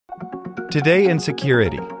Today in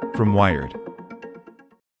Security from Wired.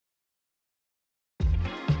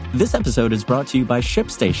 This episode is brought to you by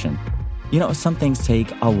ShipStation. You know, some things take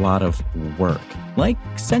a lot of work, like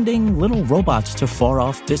sending little robots to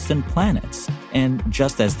far-off distant planets. And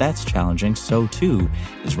just as that's challenging, so too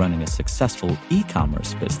is running a successful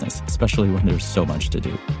e-commerce business, especially when there's so much to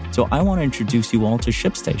do. So I want to introduce you all to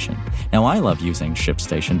ShipStation. Now, I love using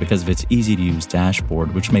ShipStation because of its easy-to-use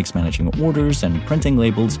dashboard, which makes managing orders and printing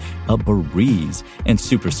labels a breeze and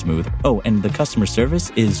super smooth. Oh, and the customer service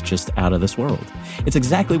is just out of this world. It's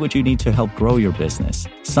exactly what you need to help grow your business.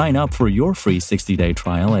 Sign up for your free 60-day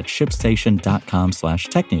trial at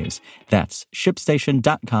shipstation.com/technews. That's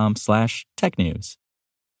shipstation.com/technews.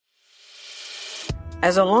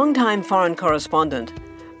 As a longtime foreign correspondent,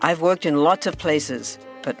 I've worked in lots of places,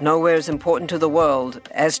 but nowhere as important to the world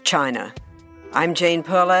as China. I'm Jane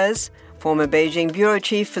Perlez, former Beijing bureau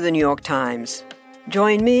chief for the New York Times.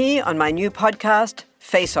 Join me on my new podcast,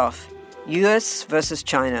 Face Off, U.S. versus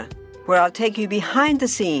China, where I'll take you behind the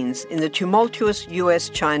scenes in the tumultuous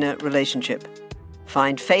U.S.-China relationship.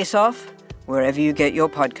 Find Face Off wherever you get your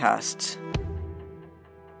podcasts.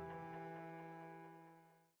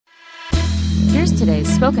 Here's today's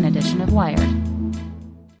spoken edition of Wired.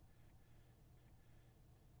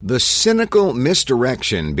 The cynical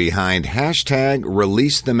misdirection behind hashtag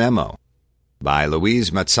Release the Memo by Louise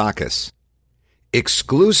Matsakis.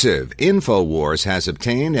 Exclusive InfoWars has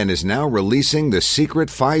obtained and is now releasing the secret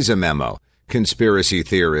FISA memo, conspiracy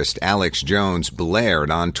theorist Alex Jones blared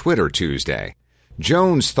on Twitter Tuesday.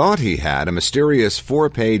 Jones thought he had a mysterious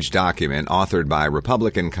 4-page document authored by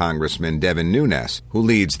Republican Congressman Devin Nunes, who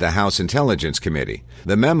leads the House Intelligence Committee.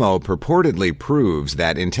 The memo purportedly proves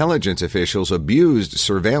that intelligence officials abused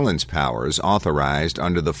surveillance powers authorized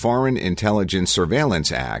under the Foreign Intelligence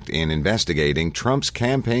Surveillance Act in investigating Trump's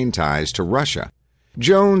campaign ties to Russia.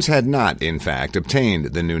 Jones had not, in fact,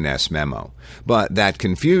 obtained the Nunes memo, but that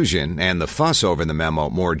confusion and the fuss over the memo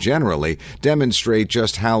more generally demonstrate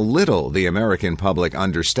just how little the American public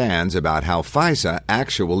understands about how FISA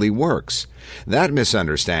actually works. That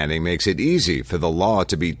misunderstanding makes it easy for the law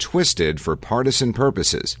to be twisted for partisan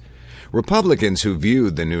purposes. Republicans who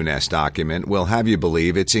viewed the Nunes document will have you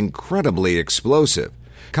believe it's incredibly explosive.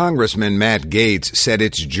 Congressman Matt Gaetz said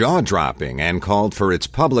it's jaw-dropping and called for its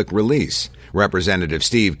public release. Representative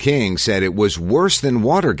Steve King said it was worse than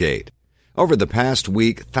Watergate. Over the past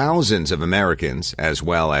week, thousands of Americans, as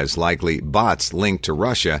well as likely bots linked to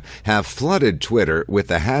Russia, have flooded Twitter with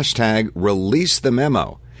the hashtag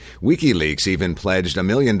 #ReleaseTheMemo. WikiLeaks even pledged $1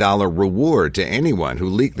 million reward to anyone who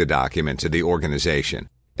leaked the document to the organization.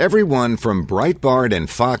 Everyone from Breitbart and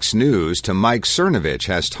Fox News to Mike Cernovich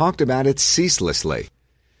has talked about it ceaselessly.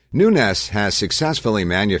 Nunes has successfully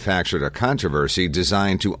manufactured a controversy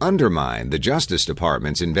designed to undermine the Justice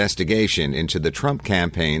Department's investigation into the Trump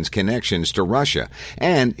campaign's connections to Russia,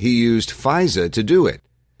 and he used FISA to do it.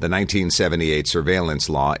 The 1978 surveillance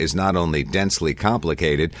law is not only densely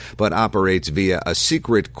complicated, but operates via a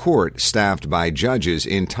secret court staffed by judges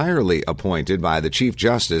entirely appointed by the Chief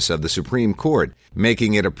Justice of the Supreme Court,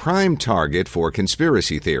 making it a prime target for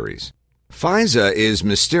conspiracy theories. FISA is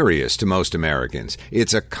mysterious to most Americans.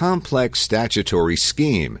 It's a complex statutory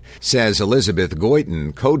scheme, says Elizabeth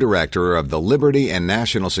Goyton, co-director of the Liberty and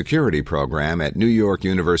National Security Program at New York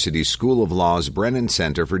University School of Law's Brennan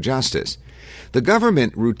Center for Justice. The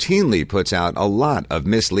government routinely puts out a lot of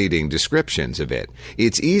misleading descriptions of it.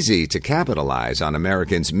 It's easy to capitalize on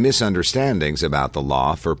Americans' misunderstandings about the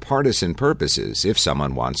law for partisan purposes if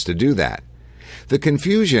someone wants to do that. The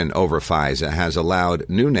confusion over FISA has allowed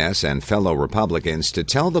Nunes and fellow Republicans to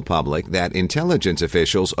tell the public that intelligence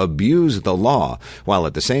officials abuse the law, while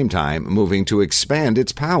at the same time moving to expand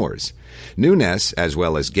its powers. Nunes, as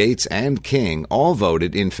well as Gaetz and King, all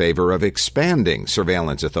voted in favor of expanding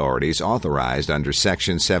surveillance authorities authorized under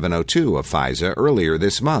Section 702 of FISA earlier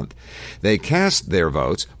this month. They cast their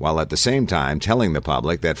votes while at the same time telling the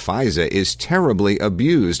public that FISA is terribly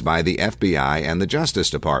abused by the FBI and the Justice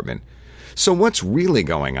Department. So what's really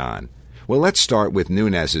going on? Well, let's start with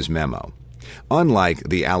Nunes's memo. Unlike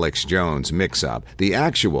the Alex Jones mix-up, the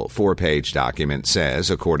actual 4-page document says,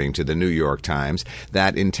 according to the New York Times,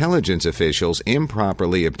 that intelligence officials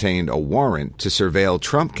improperly obtained a warrant to surveil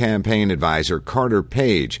Trump campaign advisor Carter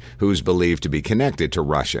Page, who's believed to be connected to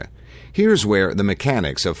Russia. Here's where the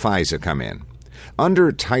mechanics of FISA come in.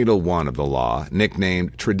 Under Title I of the law,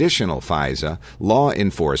 nicknamed Traditional FISA, law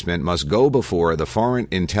enforcement must go before the Foreign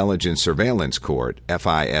Intelligence Surveillance Court,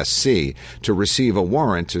 FISC, to receive a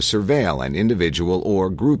warrant to surveil an individual or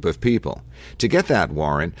group of people. To get that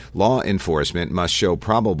warrant, law enforcement must show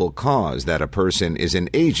probable cause that a person is an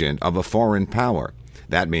agent of a foreign power.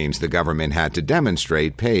 That means the government had to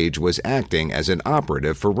demonstrate Page was acting as an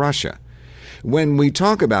operative for Russia. When we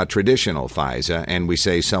talk about traditional FISA and we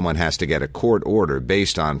say someone has to get a court order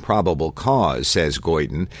based on probable cause, says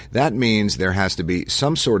Goyden, that means there has to be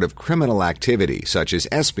some sort of criminal activity, such as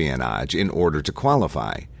espionage, in order to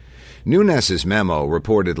qualify. Nunes's memo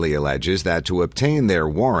reportedly alleges that to obtain their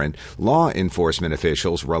warrant, law enforcement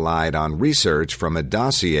officials relied on research from a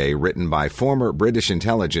dossier written by former British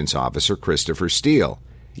intelligence officer Christopher Steele.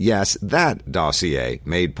 Yes, that dossier,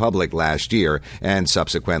 made public last year and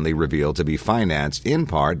subsequently revealed to be financed in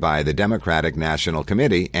part by the Democratic National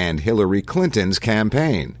Committee and Hillary Clinton's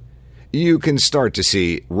campaign. You can start to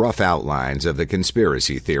see rough outlines of the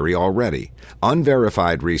conspiracy theory already.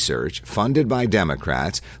 Unverified research, funded by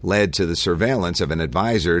Democrats, led to the surveillance of an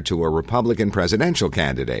advisor to a Republican presidential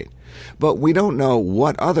candidate. But we don't know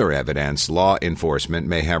what other evidence law enforcement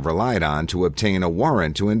may have relied on to obtain a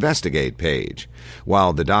warrant to investigate Page.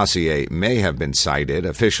 While the dossier may have been cited,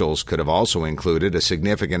 officials could have also included a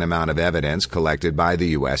significant amount of evidence collected by the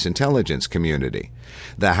U.S. intelligence community.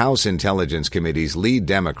 The House Intelligence Committee's lead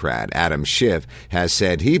Democrat, Adam Schiff, has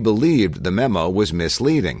said he believed the memo was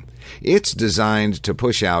misleading. It's designed to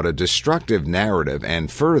push out a destructive narrative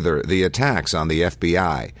and further the attacks on the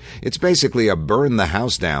FBI. It's basically a burn the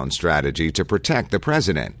house down strategy to protect the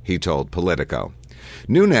president, he told Politico.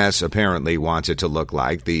 Nunes apparently wants it to look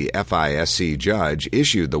like the FISC judge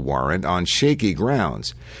issued the warrant on shaky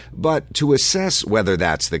grounds. But to assess whether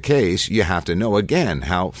that's the case, you have to know again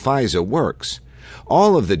how FISA works.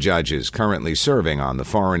 All of the judges currently serving on the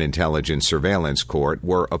Foreign Intelligence Surveillance Court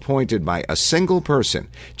were appointed by a single person,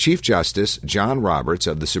 Chief Justice John Roberts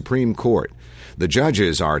of the Supreme Court. The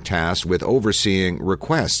judges are tasked with overseeing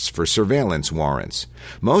requests for surveillance warrants.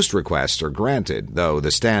 Most requests are granted, though the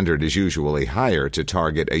standard is usually higher to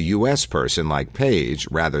target a U.S. person like Page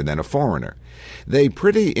rather than a foreigner. They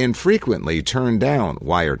pretty infrequently turn down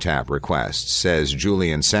wiretap requests, says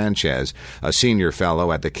Julian Sanchez, a senior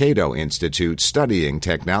fellow at the Cato Institute studying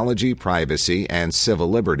technology, privacy, and civil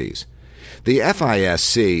liberties. The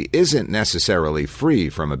FISC isn't necessarily free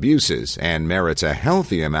from abuses and merits a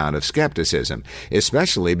healthy amount of skepticism,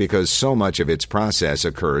 especially because so much of its process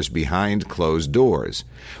occurs behind closed doors.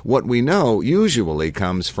 What we know usually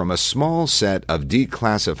comes from a small set of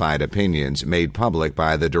declassified opinions made public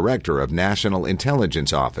by the Director of National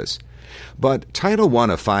Intelligence Office. But Title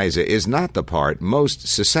I of FISA is not the part most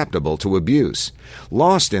susceptible to abuse.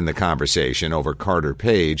 Lost in the conversation over Carter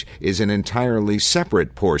Page is an entirely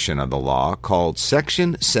separate portion of the law called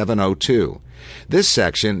Section 702. This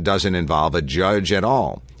section doesn't involve a judge at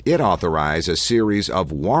all. It authorized a series of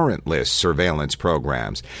warrantless surveillance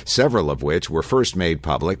programs, several of which were first made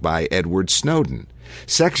public by Edward Snowden.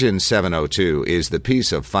 Section 702 is the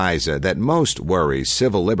piece of FISA that most worries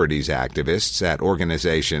civil liberties activists at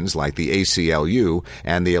organizations like the ACLU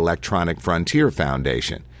and the Electronic Frontier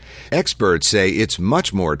Foundation. Experts say it's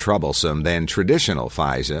much more troublesome than traditional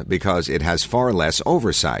FISA because it has far less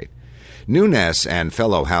oversight. Nunes and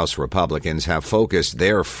fellow House Republicans have focused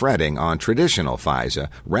their fretting on traditional FISA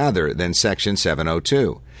rather than Section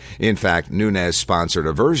 702. In fact, Nunes sponsored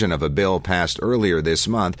a version of a bill passed earlier this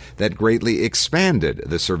month that greatly expanded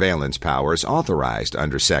the surveillance powers authorized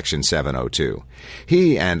under Section 702.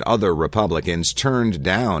 He and other Republicans turned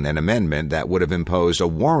down an amendment that would have imposed a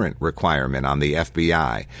warrant requirement on the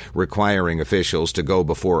FBI, requiring officials to go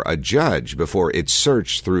before a judge before it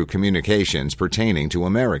searched through communications pertaining to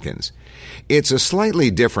Americans. It's a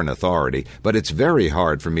slightly different authority, but it's very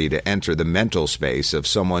hard for me to enter the mental space of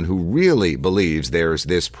someone who really believes there's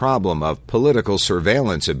this problem of political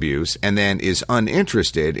surveillance abuse and then is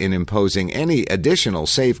uninterested in imposing any additional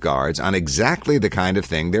safeguards on exactly the kind of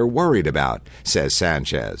thing they're worried about, says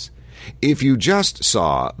Sanchez. If you just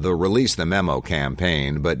saw the Release the Memo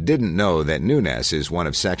campaign but didn't know that Nunes is one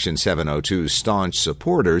of Section 702's staunch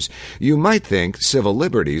supporters, you might think civil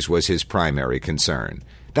liberties was his primary concern.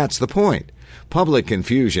 That's the point. Public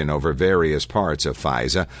confusion over various parts of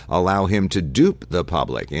FISA allow him to dupe the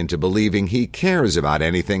public into believing he cares about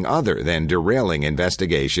anything other than derailing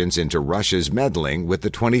investigations into Russia's meddling with the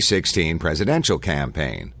 2016 presidential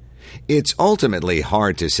campaign. It's ultimately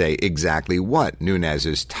hard to say exactly what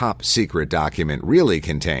Nunes's top-secret document really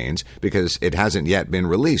contains because it hasn't yet been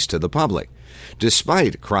released to the public.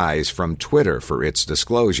 Despite cries from Twitter for its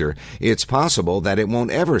disclosure, it's possible that it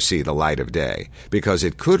won't ever see the light of day because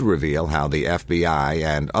it could reveal how the FBI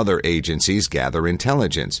and other agencies gather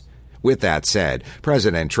intelligence. With that said,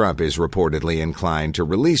 President Trump is reportedly inclined to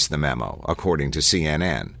release the memo, according to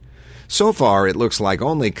CNN. So far, it looks like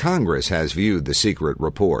only Congress has viewed the secret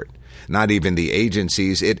report. Not even the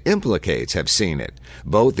agencies it implicates have seen it.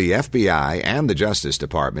 Both the FBI and the Justice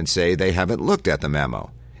Department say they haven't looked at the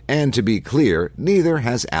memo. And to be clear, neither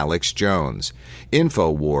has Alex Jones.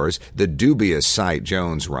 InfoWars, the dubious site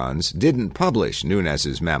Jones runs, didn't publish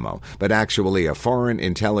Nunes's memo, but actually a Foreign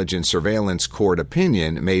Intelligence Surveillance Court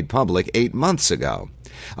opinion made public 8 months ago.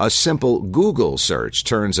 A simple Google search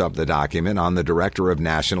turns up the document on the Director of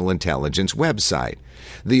National Intelligence website.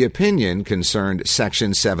 The opinion concerned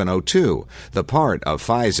Section 702, the part of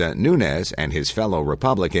FISA Nunes and his fellow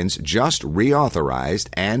Republicans just reauthorized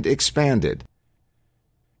and expanded.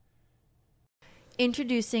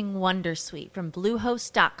 Introducing Wondersuite from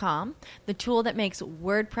Bluehost.com, the tool that makes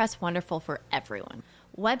WordPress wonderful for everyone.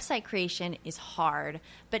 Website creation is hard,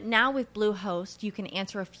 but now with Bluehost, you can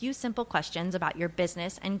answer a few simple questions about your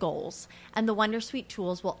business and goals, and the Wondersuite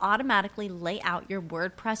tools will automatically lay out your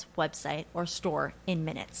WordPress website or store in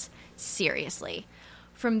minutes. Seriously.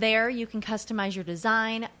 From there, you can customize your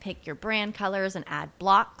design, pick your brand colors, and add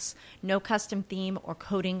blocks. No custom theme or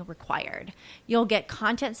coding required. You'll get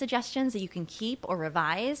content suggestions that you can keep or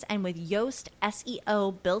revise, and with Yoast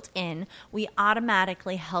SEO built in, we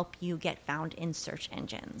automatically help you get found in search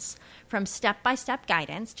engines. From step-by-step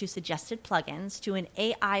guidance to suggested plugins to an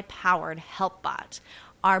AI-powered help bot,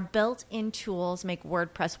 our built-in tools make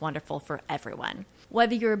WordPress wonderful for everyone.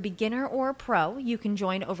 Whether you're a beginner or a pro, you can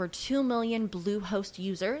join over 2 million Bluehost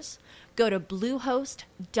users. Go to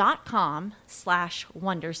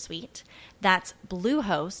bluehost.com/wondersuite. That's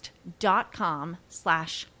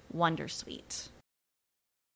bluehost.com/wondersuite.